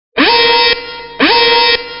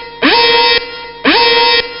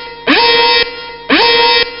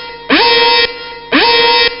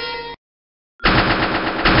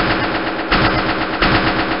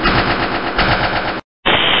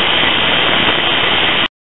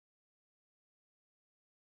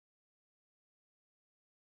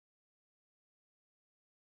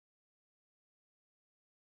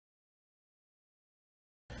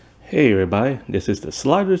Hey everybody, this is the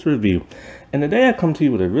Sliders Review, and today I come to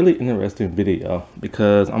you with a really interesting video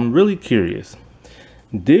because I'm really curious.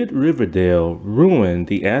 Did Riverdale ruin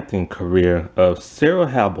the acting career of Sarah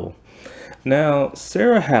Habel? Now,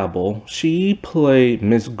 Sarah Habel, she played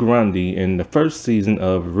Miss Grundy in the first season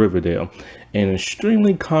of Riverdale, an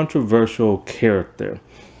extremely controversial character.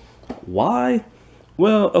 Why?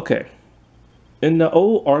 Well, okay. In the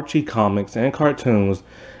old Archie comics and cartoons,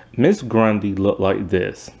 Miss Grundy looked like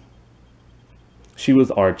this. She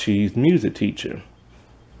was Archie's music teacher.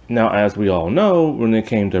 Now, as we all know, when it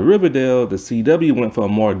came to Riverdale, the CW went for a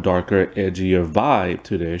more darker, edgier vibe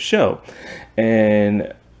to their show.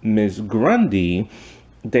 And Miss Grundy,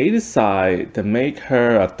 they decided to make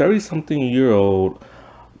her a 30-something-year-old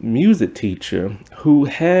music teacher who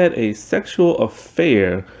had a sexual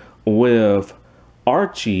affair with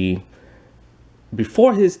Archie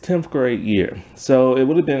before his 10th grade year. So it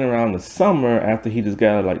would have been around the summer after he just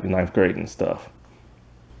got out of like the 9th grade and stuff.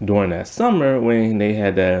 During that summer, when they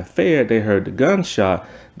had that affair, they heard the gunshot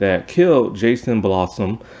that killed Jason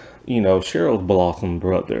Blossom, Cheryl's Blossom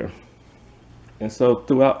brother. And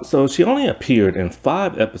so she only appeared in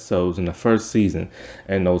 5 episodes in the first season.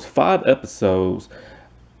 And those 5 episodes,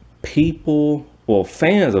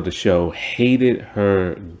 fans of the show hated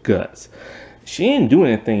her guts. She didn't do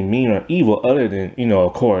anything mean or evil other than,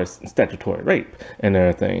 of course, statutory rape and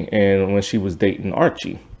everything. And when she was dating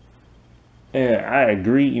Archie. And I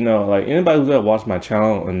agree, like anybody who's ever watched my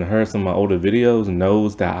channel and heard some of my older videos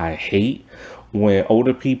knows that I hate when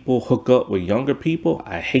older people hook up with younger people.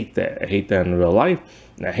 I hate that. I hate that in real life,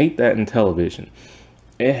 and I hate that in television.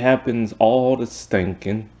 It happens all the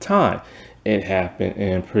stinking time. It happened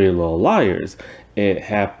in Pretty Little Liars. It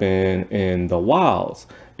happened in The Wilds.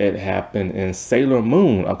 It happened in Sailor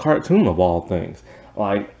Moon, a cartoon of all things.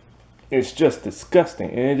 Like, it's just disgusting,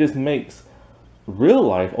 and it just makes real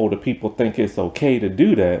life older people think it's okay to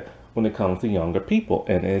do that when it comes to younger people,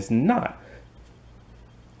 and it's not.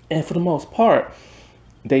 And for the most part,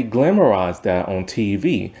 they glamorize that on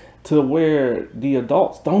TV to where the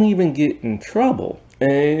adults don't even get in trouble,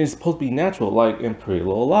 and it's supposed to be natural, like in Pretty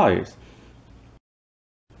Little Liars.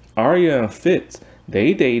 Aria and Fitz,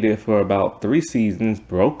 they dated for about 3 seasons,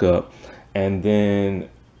 broke up, and then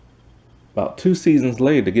about 2 seasons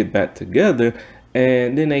later they get back together,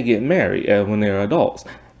 and then they get married when they're adults.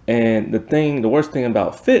 And the worst thing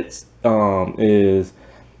about Fitz is,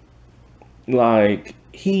 like,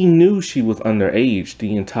 he knew she was underage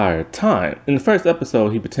the entire time. In the first episode,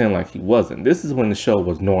 he pretended like he wasn't. This is when the show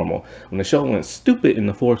was normal. When the show went stupid in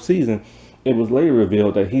the 4th season, it was later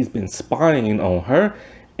revealed that he's been spying on her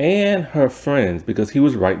and her friends because he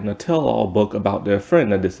was writing a tell-all book about their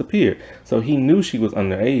friend that disappeared. So he knew she was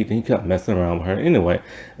underage and he kept messing around with her anyway.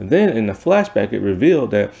 And then in the flashback, it revealed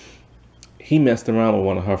that he messed around with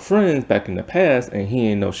one of her friends back in the past and he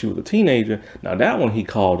didn't know she was a teenager. Now that one he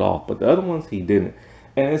called off, but the other ones he didn't.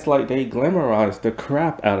 And it's like they glamorized the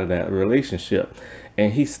crap out of that relationship.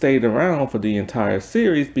 And he stayed around for the entire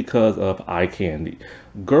series because of eye candy.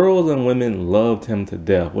 Girls and women loved him to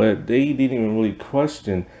death, where they didn't even really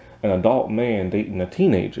question an adult man dating a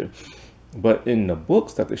teenager. But in the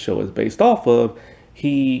books that the show is based off of,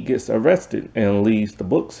 he gets arrested and leaves the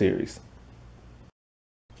book series.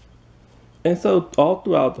 And so all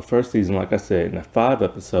throughout the first season, like I said, in the 5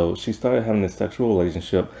 episodes, she started having a sexual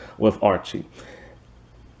relationship with Archie.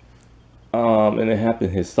 And it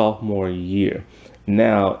happened his sophomore year.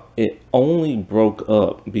 Now, it only broke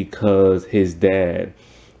up because his dad,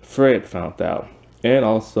 Fred, found out, and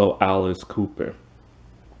also Alice Cooper.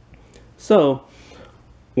 So,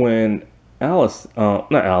 when Alice. So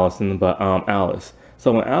when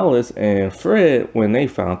Alice and Fred, when they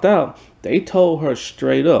found out, they told her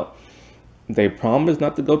straight up, they promised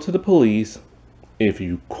not to go to the police. If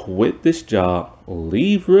you quit this job,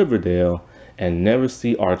 leave Riverdale, and never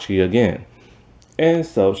see Archie again. And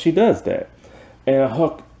so she does that. And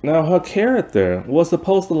her character was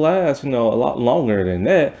supposed to last, a lot longer than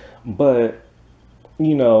that, but,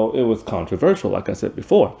 it was controversial, like I said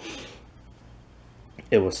before.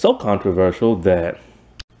 It was so controversial that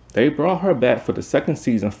they brought her back for the 2nd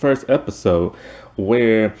season, 1st episode,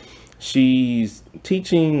 where she's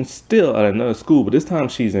teaching still at another school, but this time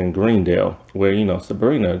she's in Greendale, where,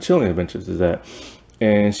 Sabrina, Chilling Adventures is at.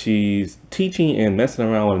 And she's teaching and messing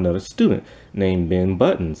around with another student named Ben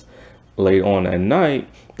Buttons. Late on at night,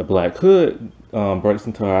 the Black Hood breaks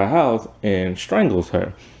into her house and strangles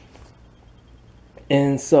her.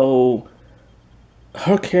 And so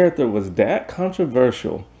her character was that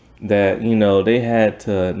controversial that, they had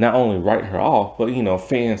to not only write her off, but,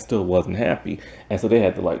 fans still wasn't happy. And so they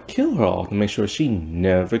had to like kill her off to make sure she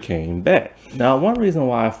never came back. Now, one reason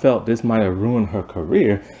why I felt this might have ruined her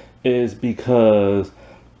career is because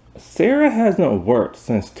Sarah hasn't worked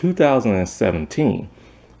since 2017,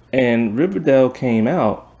 and Riverdale came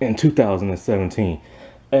out in 2017,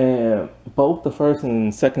 and both the first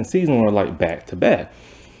and second season were like back to back.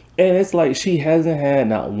 And it's like she hasn't had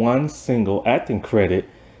not one single acting credit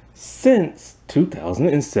since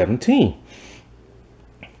 2017.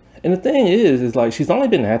 And the thing is like she's only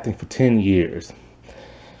been acting for 10 years.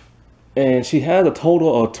 And she has a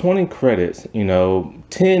total of 20 credits, 10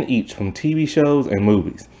 each from TV shows and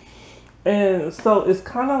movies. And so it's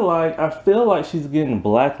kind of like, I feel like she's getting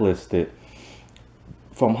blacklisted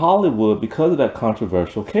from Hollywood because of that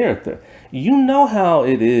controversial character. You know how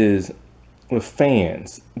it is with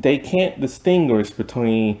fans. They can't distinguish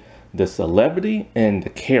between the celebrity and the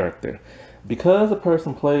character. Because a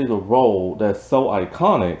person plays a role that's so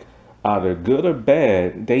iconic, either good or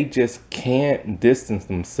bad, they just can't distance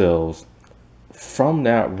themselves from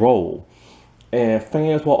that role. And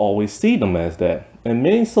fans will always see them as that. And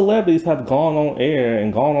many celebrities have gone on air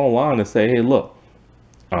and gone online to say, hey, look,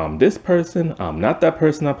 I'm this person, I'm not that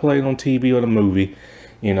person I played on TV or the movie,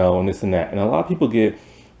 and this and that. And a lot of people get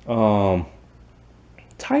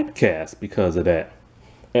typecast because of that.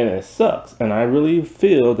 And it sucks. And I really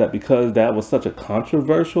feel that because that was such a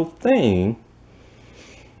controversial thing,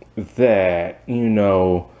 that, and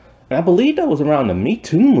I believe that was around the Me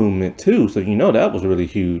Too movement too. So, that was really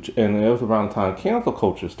huge. And it was around the time cancel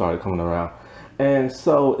culture started coming around. And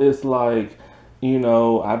so it's like,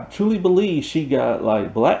 I truly believe she got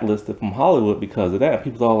like blacklisted from Hollywood because of that.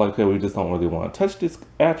 People are like, okay, we just don't really want to touch this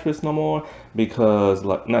actress no more because,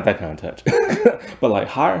 like, not that kind of touch, but like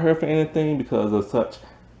hire her for anything because of such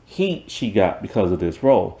heat she got because of this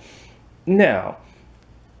role. Now,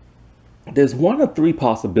 there's one of three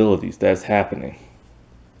possibilities that's happening.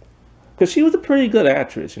 Because she was a pretty good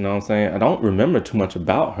actress, you know what I'm saying? I don't remember too much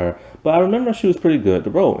about her, but I remember she was pretty good at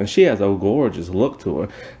the role. And she has a gorgeous look to her.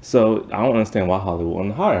 So I don't understand why Hollywood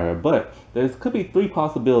wouldn't hire her. But there could be three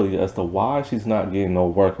possibilities as to why she's not getting no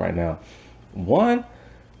work right now. One,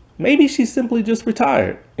 maybe she's simply just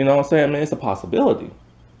retired. You know what I'm saying? I mean, it's a possibility.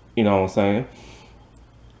 You know what I'm saying?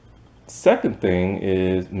 Second thing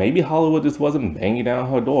is maybe Hollywood just wasn't banging down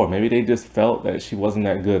her door. Maybe they just felt that she wasn't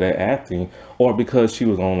that good at acting, or because she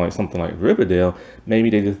was on like something like Riverdale, maybe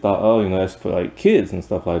they just thought, oh, that's for like kids and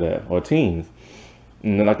stuff like that, or teens.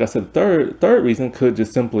 And then, like I said, third reason could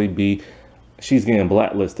just simply be she's getting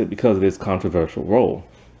blacklisted because of this controversial role.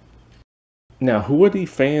 Now, who are the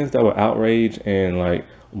fans that were outraged and like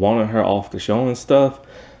wanted her off the show and stuff?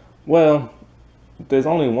 Well, there's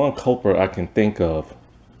only one culprit I can think of.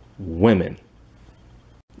 Women.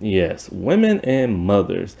 Yes, women and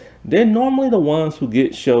mothers. They're normally the ones who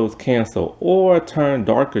get shows canceled or turn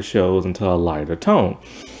darker shows into a lighter tone.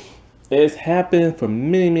 It's happened for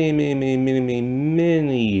many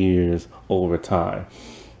years over time,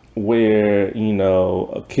 where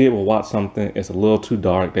a kid will watch something, it's a little too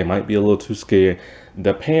dark, they might be a little too scared.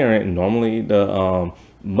 The parent, normally the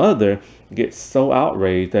mother, gets so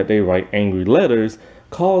outraged that they write angry letters,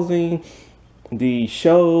 causing the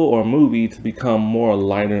show or movie to become more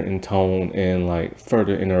lighter in tone and like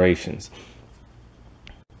further iterations.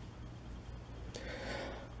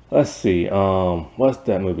 Let's see, what's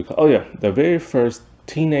that movie called? Oh yeah, the very first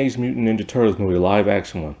Teenage Mutant Ninja Turtles movie, live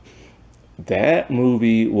action one. That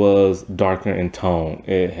movie was darker in tone.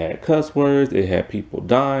 It had cuss words, it had people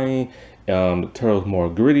dying, the turtles more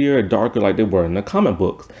grittier, darker like they were in the comic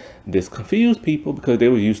books. This confused people because they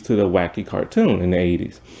were used to the wacky cartoon in the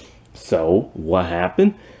 80s. So what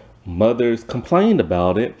happened? Mothers complained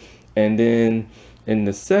about it, and then in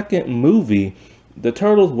the second movie, the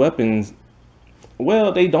turtles' weapons,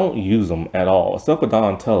 well, they don't use them at all, except for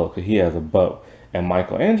Donatello, because he has a bow. And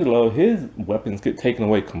Michelangelo, his weapons get taken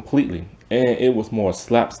away completely, and it was more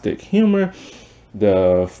slapstick humor.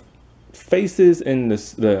 The faces and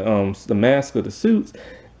the mask of the suits,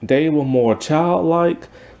 they were more childlike.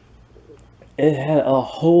 It had a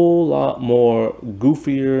whole lot more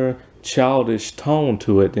goofier, childish tone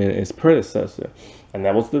to it than its predecessor. And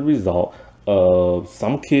that was the result of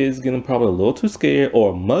some kids getting probably a little too scared,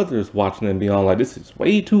 or mothers watching it and being like, this is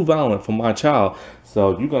way too violent for my child,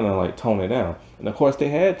 so you're gonna like tone it down. And of course they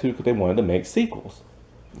had to, because they wanted to make sequels.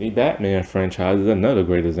 The Batman franchise is another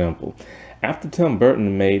great example. After Tim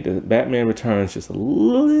Burton made the Batman Returns just a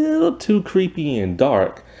little too creepy and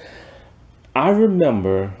dark, I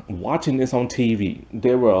remember watching this on TV.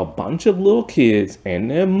 There were a bunch of little kids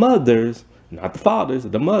and their mothers not the fathers,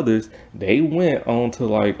 the mothers, they went on to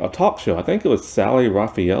like a talk show. I think it was Sally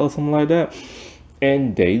Raphael or something like that.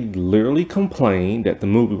 And they literally complained that the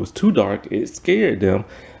movie was too dark. It scared them.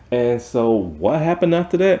 And so what happened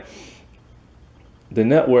after that? The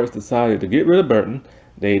networks decided to get rid of Burton.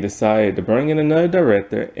 They decided to bring in another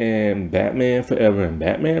director, and Batman Forever and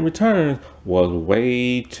Batman Returns was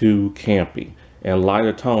way too campy and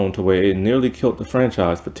lighter tone to where it nearly killed the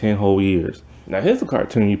franchise for 10 whole years. Now here's a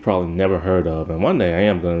cartoon you probably never heard of, and one day I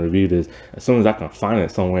am going to review this as soon as I can find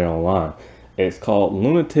it somewhere online. It's called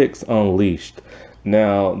Loonatics Unleashed.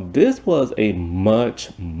 Now this was a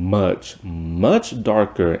much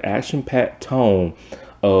darker action-packed tone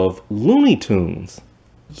of Looney Tunes.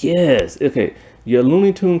 Yes, okay. Your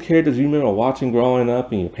Looney Tune characters you remember watching growing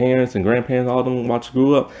up, and your parents and grandparents, all of them watched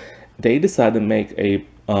grew up, they decided to make a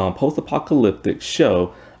post-apocalyptic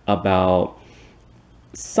show about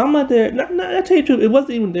some of their, I tell you the truth, it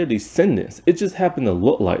wasn't even their descendants. It just happened to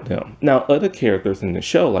look like them. Now, other characters in the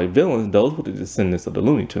show, like villains, those were the descendants of the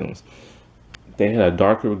Looney Tunes. They had a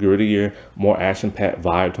darker, grittier, more action-packed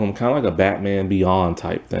vibe to them, kind of like a Batman Beyond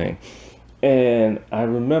type thing. And I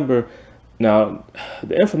remember, now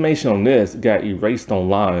the information on this got erased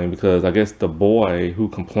online because I guess the boy who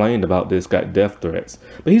complained about this got death threats,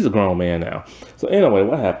 but he's a grown man now. So anyway,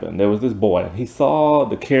 what happened? There was this boy, he saw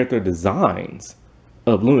the character designs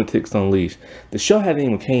of Loonatics Unleashed. The show hadn't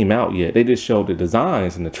even came out yet. They just showed the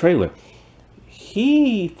designs in the trailer.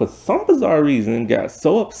 He, for some bizarre reason, got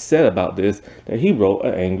so upset about this that he wrote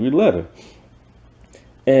an angry letter.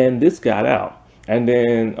 And this got out. And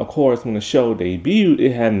then, of course, when the show debuted,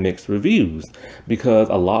 it had mixed reviews because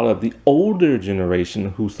a lot of the older generation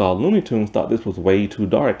who saw Looney Tunes thought this was way too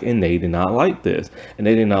dark, and they did not like this. And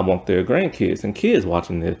they did not want their grandkids and kids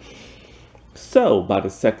watching this. So, by the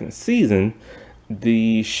second season,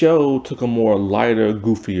 the show took a more lighter,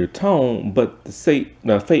 goofier tone, but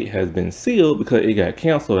the fate has been sealed because it got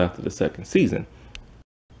canceled after the second season.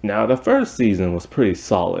 Now, the first season was pretty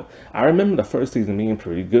solid. I remember the first season being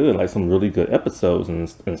pretty good, like some really good episodes and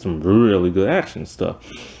some really good action stuff.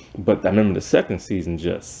 But I remember the second season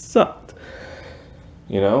just sucked.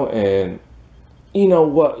 You know, and you know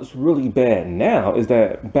what's really bad now is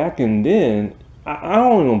that back in then, I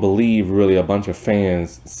don't even believe really a bunch of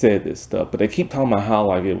fans said this stuff, but they keep talking about how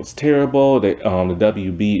like it was terrible, that the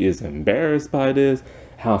WB is embarrassed by this,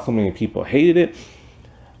 how so many people hated it.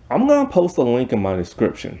 I'm gonna post a link in my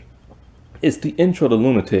description. It's the intro to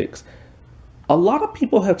Loonatics. A lot of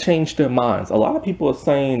people have changed their minds. A lot of people are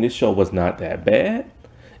saying this show was not that bad.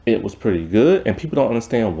 It was pretty good, and people don't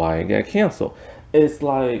understand why it got canceled. It's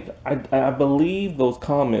like, I believe those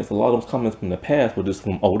comments, a lot of those comments from the past were just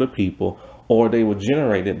from older people, or they were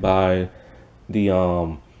generated by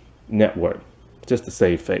the network, just to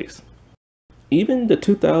save face. Even the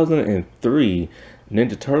 2003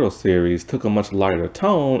 Ninja Turtle series took a much lighter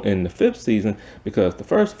tone in the 5th season because the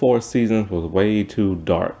first 4 seasons was way too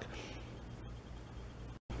dark.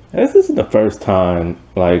 This isn't the first time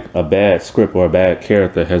like a bad script or a bad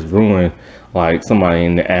character has ruined like somebody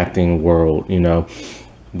in the acting world, you know.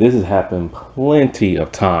 This has happened plenty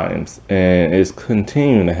of times and it's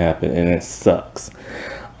continuing to happen, and it sucks.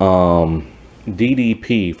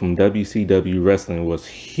 DDP from WCW Wrestling was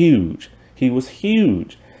huge. He was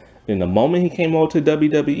huge. And the moment he came over to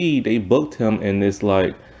WWE, they booked him in this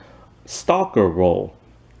like stalker role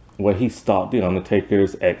where he stalked The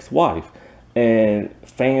Undertaker's ex-wife. And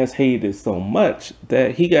fans hated it so much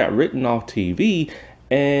that he got written off TV,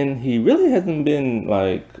 and he really hasn't been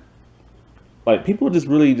like people just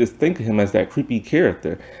really just think of him as that creepy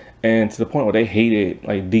character, and to the point where they hated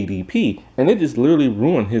like DDP, and it just literally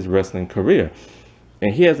ruined his wrestling career.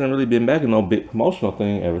 And he hasn't really been back in no big promotional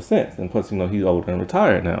thing ever since. And plus, you know, he's older and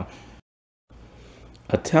retired now.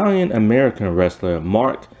 Italian-American wrestler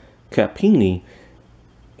Mark Capini,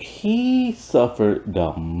 he suffered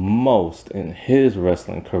the most in his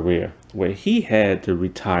wrestling career, where he had to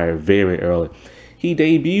retire very early. He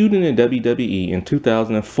debuted in the WWE in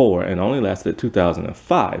 2004 and only lasted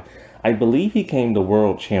 2005. I believe he became the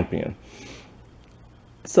world champion.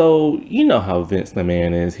 So, you know how Vince the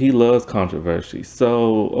man is. He loves controversy.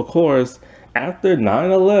 So, of course, after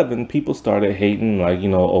 9/11, people started hating, like, you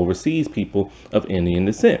know, overseas people of Indian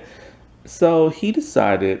descent. So, he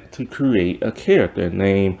decided to create a character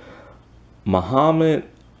named Muhammad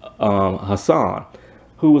Hassan,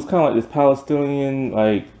 who was kind of like this Palestinian,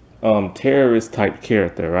 like, terrorist type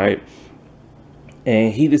character, right?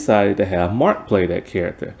 And he decided to have Mark play that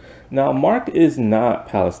character. Now, Mark is not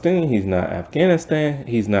Palestinian, he's not Afghanistan,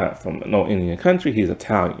 he's not from no Indian country, he's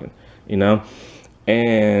Italian, you know?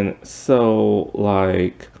 And so,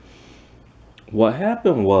 like, what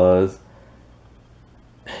happened was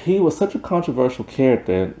He was such a controversial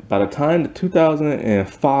character. By the time the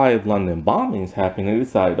 2005 London bombings happened, they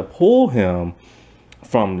decided to pull him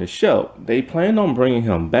from the show. They planned on bringing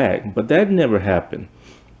him back, but that never happened.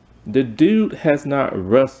 The dude has not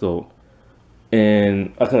wrestled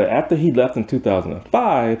after he left in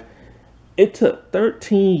 2005. It took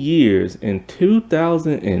 13 years in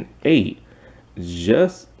 2008,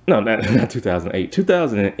 not 2008,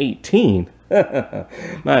 2018.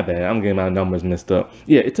 My bad, I'm getting my numbers messed up.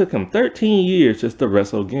 Yeah, it took him 13 years just to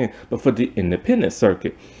wrestle again, but for the independent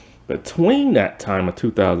circuit. Between that time of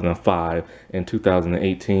 2005 and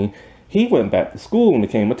 2018, he went back to school and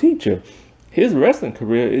became a teacher. His wrestling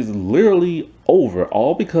career is literally over,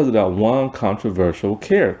 all because of that one controversial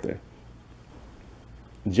character.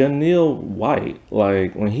 Janelle White,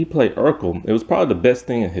 like when he played Urkel, it was probably the best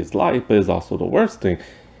thing in his life, but it's also the worst thing.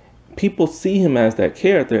 People see him as that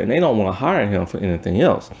character and they don't want to hire him for anything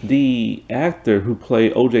else. The actor who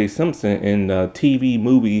played O.J. Simpson in the TV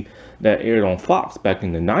movie that aired on Fox back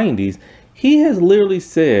in the 90s, he has literally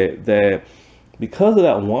said that because of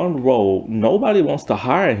that one role, nobody wants to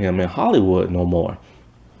hire him in Hollywood no more.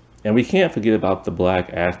 And we can't forget about the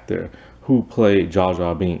black actor who played Jar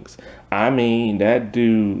Jar Binks. I mean, that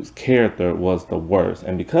dude's character was the worst.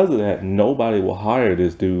 And because of that, nobody will hire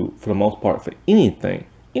this dude for the most part for anything.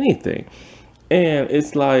 And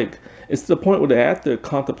it's like, it's to the point where the actor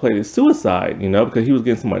contemplated suicide, you know, because he was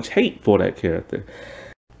getting so much hate for that character.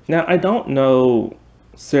 Now, I don't know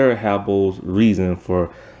Sarah Habel's reason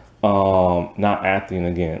for not acting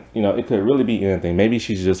again. You know, it could really be anything. Maybe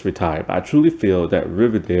she's just retired. But I truly feel that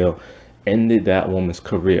Riverdale ended that woman's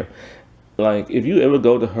career. Like, if you ever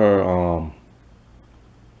go to her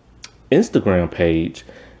Instagram page,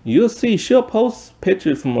 you'll see she'll post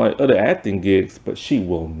pictures from like other acting gigs, but she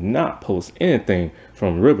will not post anything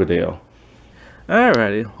from Riverdale.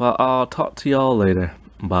 Alrighty, well, I'll talk to y'all later.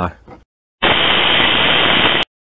 Bye.